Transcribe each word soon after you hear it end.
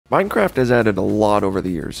Minecraft has added a lot over the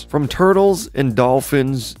years. From turtles and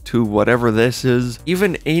dolphins to whatever this is,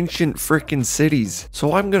 even ancient frickin' cities.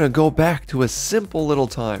 So I'm gonna go back to a simple little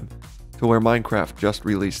time to where Minecraft just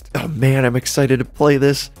released. Oh man, I'm excited to play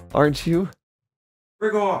this, aren't you?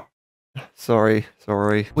 Sorry.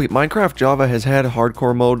 Wait, Minecraft Java has had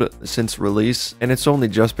hardcore mode since release, and it's only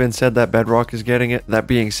just been said that Bedrock is getting it. That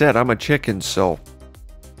being said, I'm a chicken, so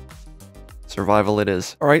survival it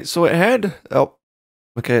is. Alright, so it had... Oh,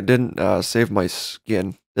 okay, it didn't save my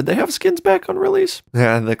skin. Did they have skins back on release?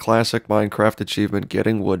 Yeah, the classic Minecraft achievement,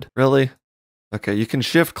 getting wood. Really? Okay, you can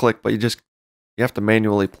shift click, but you have to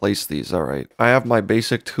manually place these. Alright, I have my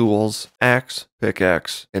basic tools, axe,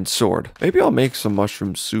 pickaxe, and sword. Maybe I'll make some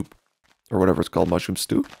mushroom soup. Or whatever it's called, mushroom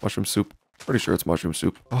stew? Mushroom soup. Pretty sure it's mushroom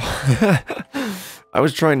soup. Oh. I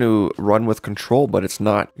was trying to run with control, but it's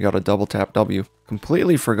not. You gotta double tap W.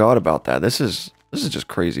 Completely forgot about that. This is just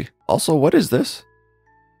crazy. Also, what is this?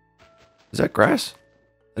 Is that grass?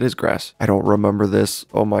 That is grass. I don't remember this.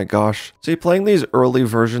 Oh my gosh. See, playing these early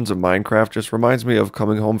versions of Minecraft just reminds me of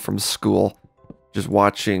coming home from school. Just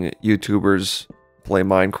watching YouTubers play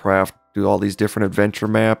Minecraft, do all these different adventure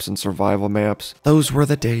maps and survival maps. Those were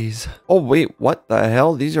the days. Oh wait, what the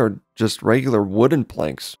hell? These are just regular wooden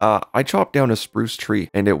planks. I chopped down a spruce tree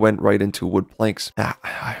and it went right into wood planks.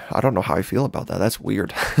 I don't know how I feel about that. That's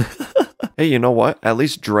weird. Hey, you know what? At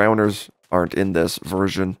least drowners aren't in this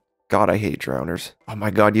version. God, I hate drowners. Oh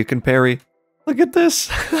my god, you can parry. Look at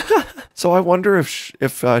this. So I wonder if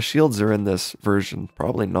shields are in this version.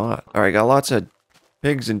 Probably not. Alright, got lots of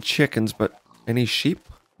pigs and chickens, but any sheep?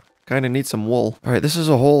 Kind of need some wool. Alright, this is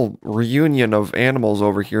a whole reunion of animals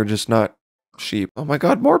over here, just not sheep. Oh my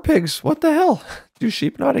god, more pigs! What the hell? Do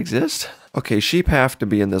sheep not exist? Okay, sheep have to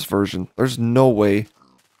be in this version. There's no way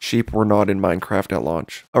sheep were not in Minecraft at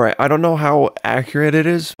launch. Alright, I don't know how accurate it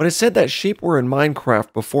is, but it said that sheep were in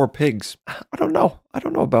Minecraft before pigs. I don't know. I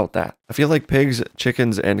don't know about that. I feel like pigs,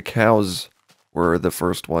 chickens, and cows were the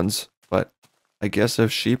first ones, but I guess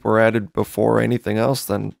if sheep were added before anything else,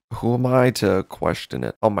 then who am I to question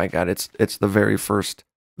it? Oh my god, it's the very first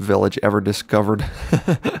village ever discovered.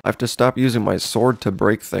 I have to stop using my sword to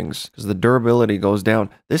break things, because the durability goes down.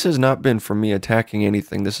 This has not been from me attacking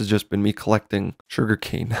anything, this has just been me collecting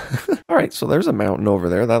sugarcane. Alright, so there's a mountain over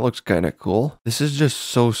there, that looks kind of cool. This is just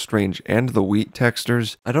so strange, and the wheat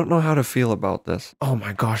textures. I don't know how to feel about this. Oh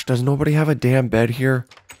my gosh, does nobody have a damn bed here?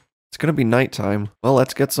 It's gonna be nighttime. Well,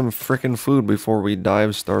 let's get some frickin' food before we die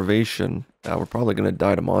of starvation. We're probably gonna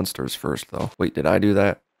die to monsters first, though. Wait, did I do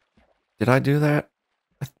that? Did I do that?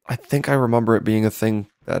 I think I remember it being a thing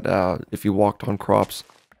that if you walked on crops,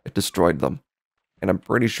 it destroyed them. And I'm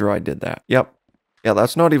pretty sure I did that. Yep. Yeah,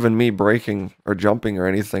 that's not even me breaking or jumping or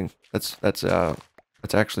anything. That's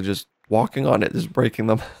actually just walking on it is breaking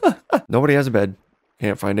them. Nobody has a bed.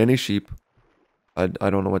 Can't find any sheep. I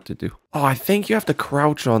don't know what to do. Oh, I think you have to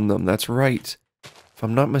crouch on them. That's right. If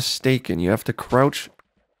I'm not mistaken, you have to crouch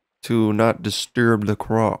to not disturb the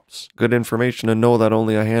crops. Good information to know that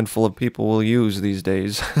only a handful of people will use these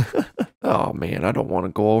days. Oh man, I don't want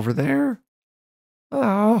to go over there.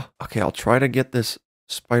 Oh. Okay, I'll try to get this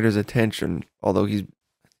spider's attention, although he's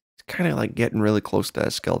kind of like getting really close to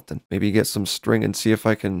a skeleton. Maybe get some string and see if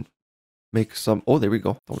I can make some... Oh, there we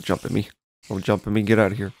go. Don't jump at me. Don't jump at me. Get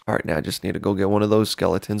out of here. Alright, now I just need to go get one of those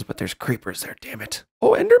skeletons, but there's creepers there, damn it.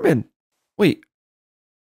 Oh, Enderman! Wait.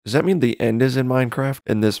 Does that mean the end is in Minecraft?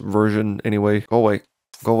 In this version, anyway? Go away.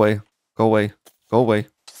 Go away. Go away. Go away.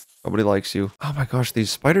 Nobody likes you. Oh my gosh, these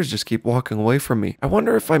spiders just keep walking away from me. I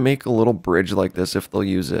wonder if I make a little bridge like this, if they'll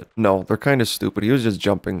use it. No, they're kind of stupid. He was just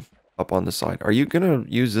jumping up on the side. Are you gonna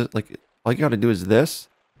use it? Like, all you gotta do is this.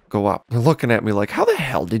 Go up. They're looking at me like, how the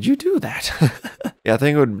hell did you do that? Yeah, I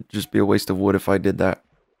think it would just be a waste of wood if I did that.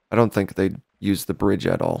 I don't think they'd use the bridge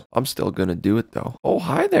at all. I'm still gonna do it though. Oh,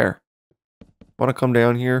 hi there. Want to come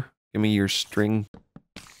down here? Give me your string.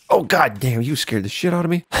 Oh, god damn, you scared the shit out of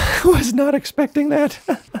me. I was not expecting that.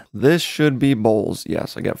 This should be bowls.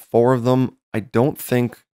 Yes, I got 4 of them. I don't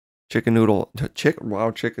think chicken noodle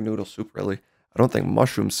soup, really. I don't think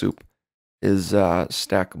mushroom soup is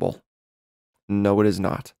stackable. No, it is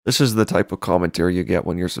not. This is the type of commentary you get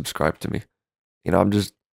when you're subscribed to me. You know, I'm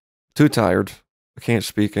just too tired. I can't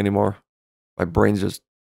speak anymore. My brain's just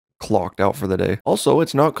clocked out for the day. Also,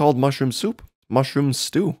 it's not called mushroom soup. Mushroom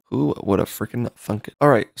stew. Who would have freaking thunk it?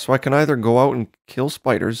 Alright, so I can either go out and kill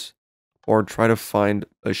spiders or try to find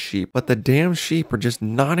a sheep. But the damn sheep are just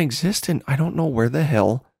non-existent. I don't know where the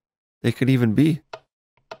hell they could even be.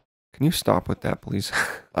 Can you stop with that, please?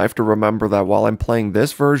 I have to remember that while I'm playing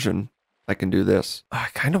this version, I can do this. I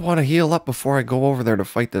kind of want to heal up before I go over there to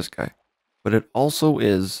fight this guy. But it also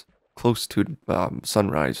is close to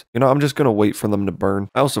sunrise. You know, I'm just gonna wait for them to burn.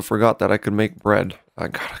 I also forgot that I could make bread. I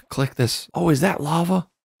gotta click this. Oh, is that lava?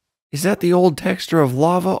 Is that the old texture of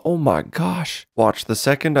lava? Oh my gosh. Watch, the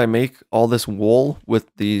second I make all this wool with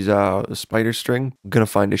these spider string, I'm gonna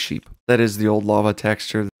find a sheep. That is the old lava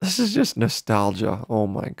texture. This is just nostalgia. Oh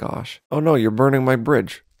my gosh. Oh no, you're burning my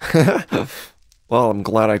bridge. Well, I'm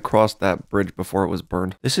glad I crossed that bridge before it was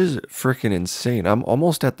burned. This is freaking insane. I'm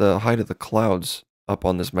almost at the height of the clouds up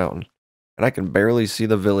on this mountain. And I can barely see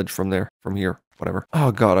the village from there, from here, whatever.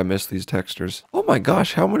 Oh god, I miss these textures. Oh my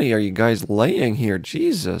gosh, how many are you guys laying here?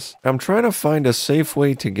 Jesus. I'm trying to find a safe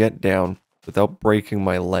way to get down without breaking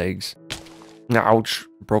my legs. Ouch.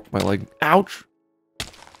 Broke my leg. Ouch.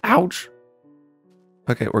 Ouch.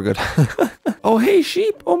 Okay, we're good. Oh, hey,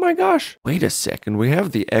 sheep. Oh my gosh. Wait a second. We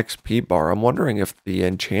have the XP bar. I'm wondering if the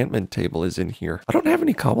enchantment table is in here. I don't have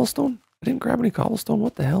any cobblestone. I didn't grab any cobblestone.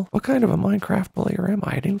 What the hell? What kind of a Minecraft player am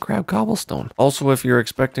I? I didn't grab cobblestone. Also, if you're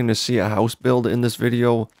expecting to see a house build in this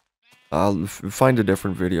video, find a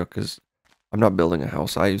different video because I'm not building a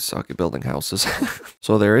house. I suck at building houses.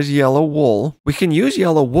 So there is yellow wool. We can use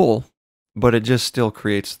yellow wool, but it just still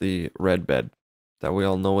creates the red bed that we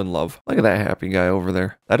all know and love. Look at that happy guy over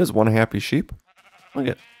there. That is one happy sheep. Look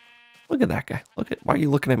at that guy. Why are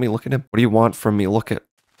you looking at me? Look at him. What do you want from me? Look at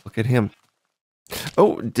him.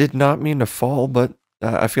 Oh, did not mean to fall, but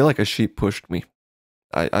I feel like a sheep pushed me.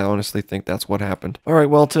 I honestly think that's what happened. All right,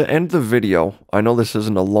 well, to end the video, I know this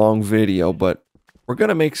isn't a long video, but we're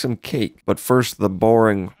gonna make some cake. But first, the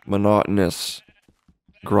boring, monotonous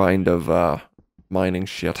grind of mining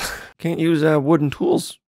shit. Can't use wooden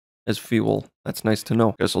tools as fuel. That's nice to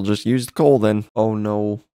know. Guess I'll just use the coal then. Oh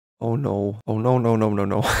no. Oh no. Oh no, no, no, no,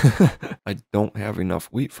 no. I don't have enough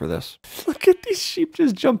wheat for this. Look at these sheep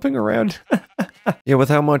just jumping around. Yeah, with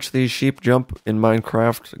how much these sheep jump in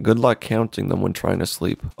Minecraft, good luck counting them when trying to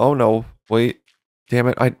sleep. Oh no. Wait. Damn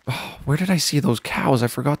it. Where did I see those cows? I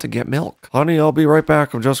forgot to get milk. Honey, I'll be right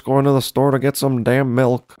back. I'm just going to the store to get some damn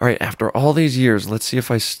milk. All right, after all these years, let's see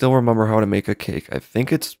if I still remember how to make a cake. I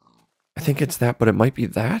think it's that, but it might be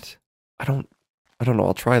that. I don't know.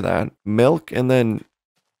 I'll try that. Milk and then...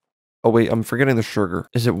 Oh, wait, I'm forgetting the sugar.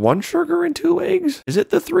 Is it 1 sugar and 2 eggs? Is it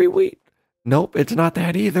the 3 wheat? Nope, it's not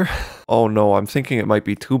that either. Oh, no, I'm thinking it might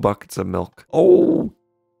be 2 buckets of milk. Oh,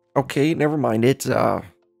 okay, never mind. It's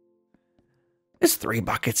 3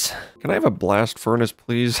 buckets. Can I have a blast furnace,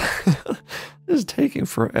 please? This is taking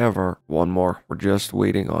forever. One more. We're just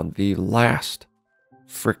waiting on the last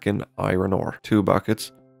frickin' iron ore. 2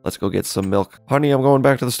 buckets. Let's go get some milk. Honey, I'm going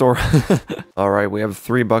back to the store. All right, we have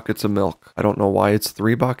 3 buckets of milk. I don't know why it's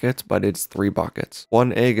 3 buckets, but it's 3 buckets.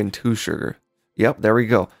 1 egg and 2 sugar. Yep, there we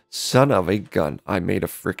go. Son of a gun. I made a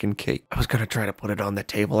freaking cake. I was going to try to put it on the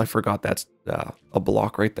table. I forgot that's a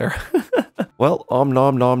block right there. Well, nom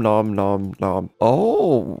nom nom nom nom.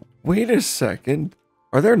 Oh, wait a second.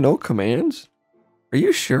 Are there no commands? Are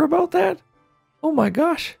you sure about that? Oh my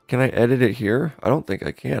gosh. Can I edit it here? I don't think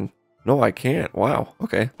I can. No, I can't. Wow.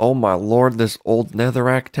 Okay. Oh my lord, this old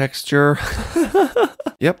netherrack texture.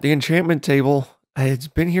 Yep, the enchantment table. It's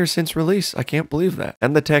been here since release. I can't believe that.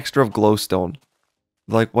 And the texture of glowstone.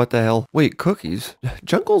 Like, what the hell? Wait, cookies?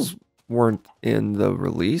 Jungles weren't in the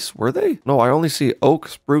release, were they? No, I only see oak,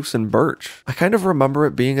 spruce, and birch. I kind of remember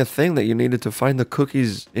it being a thing that you needed to find the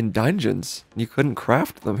cookies in dungeons. You couldn't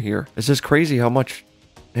craft them here. It's just crazy how much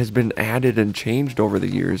has been added and changed over the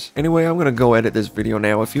years. Anyway, I'm gonna go edit this video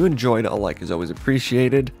now. If you enjoyed, a like is always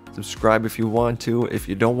appreciated. Subscribe if you want to. If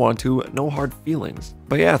you don't want to, no hard feelings.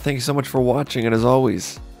 But yeah, thank you so much for watching, and as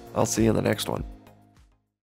always, I'll see you in the next one.